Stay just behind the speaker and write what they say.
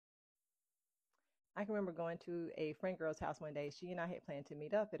I can remember going to a friend girl's house one day. She and I had planned to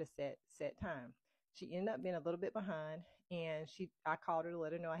meet up at a set time. She ended up being a little bit behind, and I called her to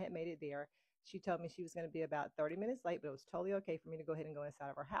let her know I had made it there. She told me she was going to be about 30 minutes late, but it was totally okay for me to go ahead and go inside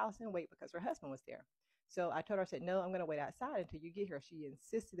of her house and wait because her husband was there. So I told her, I said, no, I'm going to wait outside until you get here. She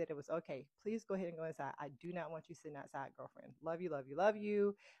insisted that it was okay. Please go ahead and go inside. I do not want you sitting outside, girlfriend. Love you, love you, love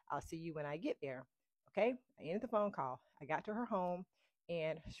you. I'll see you when I get there. Okay. I ended the phone call. I got to her home.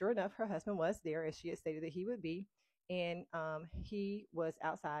 And sure enough, her husband was there as she had stated that he would be. And he was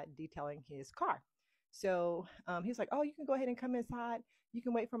outside detailing his car. So he was like, oh, you can go ahead and come inside. You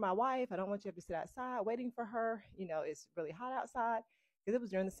can wait for my wife. I don't want you to have to sit outside waiting for her. You know, it's really hot outside because it was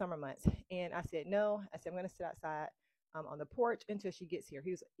during the summer months. And I said, no. I said, I'm going to sit outside on the porch until she gets here.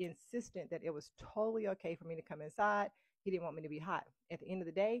 He was insistent that it was totally okay for me to come inside. He didn't want me to be hot. At the end of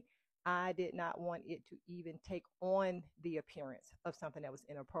the day, I did not want it to even take on the appearance of something that was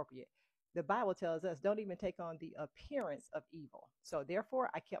inappropriate. The Bible tells us don't even take on the appearance of evil. So therefore,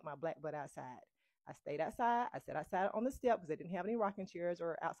 I kept my black butt outside. I stayed outside. I sat outside on the step because they didn't have any rocking chairs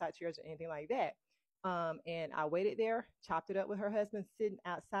or outside chairs or anything like that. And I waited there, chopped it up with her husband, sitting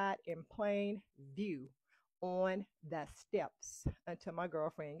outside in plain view on the steps until my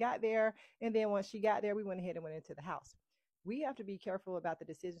girlfriend got there. And then once she got there, we went ahead and went into the house. We have to be careful about the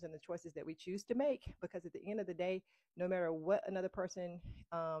decisions and the choices that we choose to make because at the end of the day, no matter what another person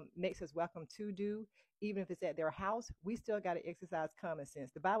makes us welcome to do, even if it's at their house, we still got to exercise common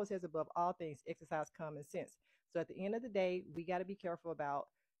sense. The Bible says, above all things, exercise common sense. So at the end of the day, we got to be careful about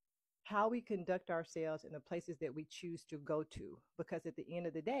how we conduct ourselves in the places that we choose to go to because at the end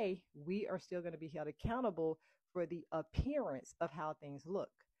of the day, we are still going to be held accountable for the appearance of how things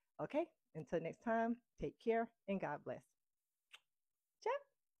look. Okay, until next time, take care and God bless.